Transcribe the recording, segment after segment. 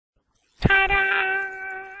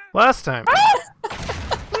Last time.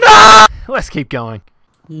 No! Let's keep going.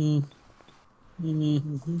 Bram!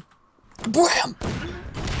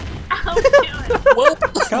 Well,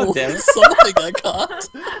 God damn it. something I got.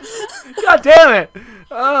 God damn it!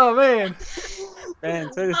 Oh man.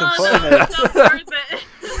 Man, so Oh, disappointed. no, it's not worth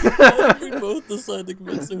it. We both decided to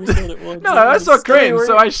commit suicide at once. No, I saw cream,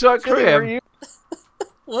 so I shot cream.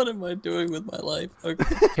 What am I doing with my life?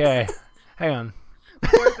 Okay. Okay, hang on.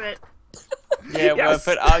 Worth it. Yeah, Yes.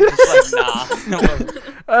 well, but I was just like, nah.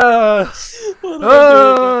 What am I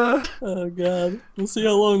doing? Oh god. We'll see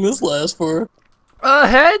how long this lasts for.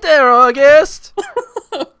 Hey there, August.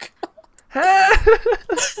 Oh, God. Hey.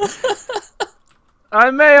 I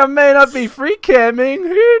may or may not be free camming.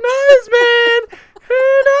 Who knows, man?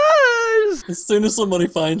 Who knows? As soon as somebody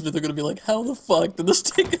finds me, they're gonna be like, how the fuck did this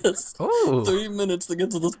take us Ooh. 3 minutes to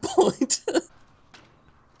get to this point?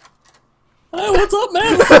 Hey, what's up,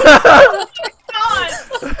 man? God!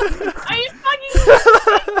 Are you fucking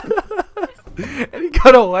And he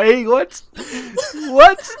got away. What?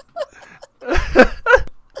 What?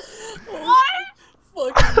 what?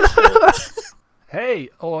 Fucking shit. Hey,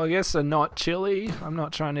 August, and not Chili. I'm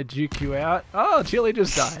not trying to juke you out. Oh, Chili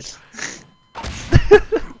just died.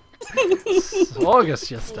 August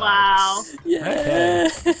just died. Wow. Yeah.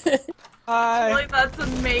 Hi. Like, that's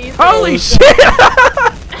amazing. Holy shit!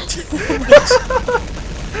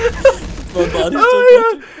 My body's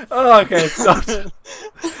Oh, my God. Oh, okay, stop.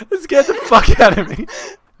 Let's get the fuck out of me.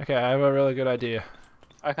 Okay, I have a really good idea.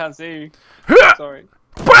 I can't see you. Sorry.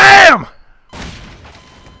 BAM!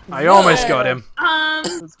 I almost got him.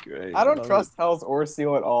 That's great. I don't love trust Hells or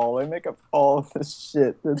Seal at all. They make up all of this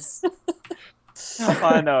shit. It's it.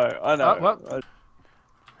 I know. Oh, well.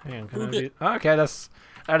 Hang on, can I do... Okay,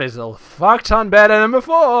 that is a fuck ton better than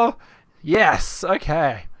before. Yes,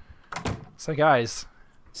 okay. So guys,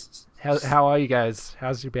 how are you guys?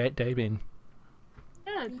 How's your day been?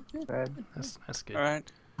 Good. bad. That's good.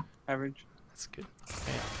 Alright. Average. That's good.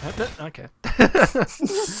 Yeah. Okay.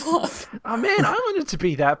 Fuck. Oh man, I wanted to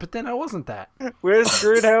be that, but then I wasn't that. We're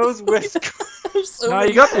screwed, Hells. We're screwed. There's so No, many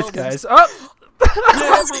you got this, problems. guys. Oh!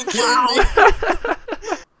 Yes, he killed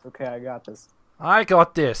me. Okay, I got this. I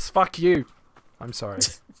got this. Fuck you. I'm sorry.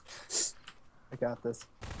 I got this.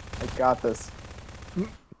 I got this.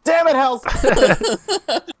 Damn it, Hells!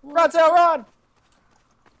 Run, Tail, run!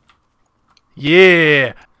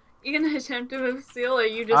 Yeah. You gonna attempt to move Seal, or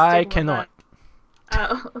you just? I didn't want cannot. that?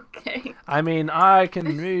 Oh, okay. I mean, I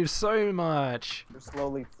can move so much. You're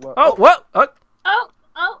slowly float. Oh, what? Oh.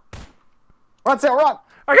 Oh. Run, Tail, run!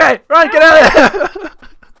 Okay, right, get out of here.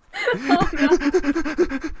 Oh no.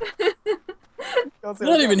 Go, Tail,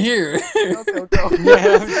 Not go. even here. Go, Tail, go.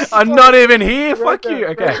 Yeah. I'm not even here. Right Fuck there, you.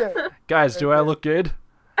 right Okay, there. guys, do I look good?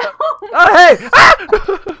 Oh, Oh, hey!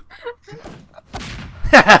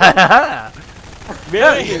 Ah!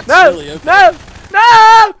 Really? No! Really, okay. No!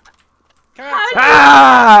 No! Come on.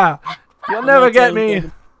 Ah! You'll never not get telling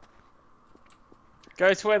me.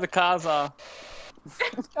 Go to where the cars are.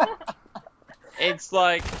 It's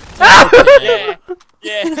like... Ah! Yeah.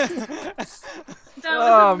 Yeah. that was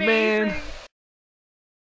Oh, amazing. man.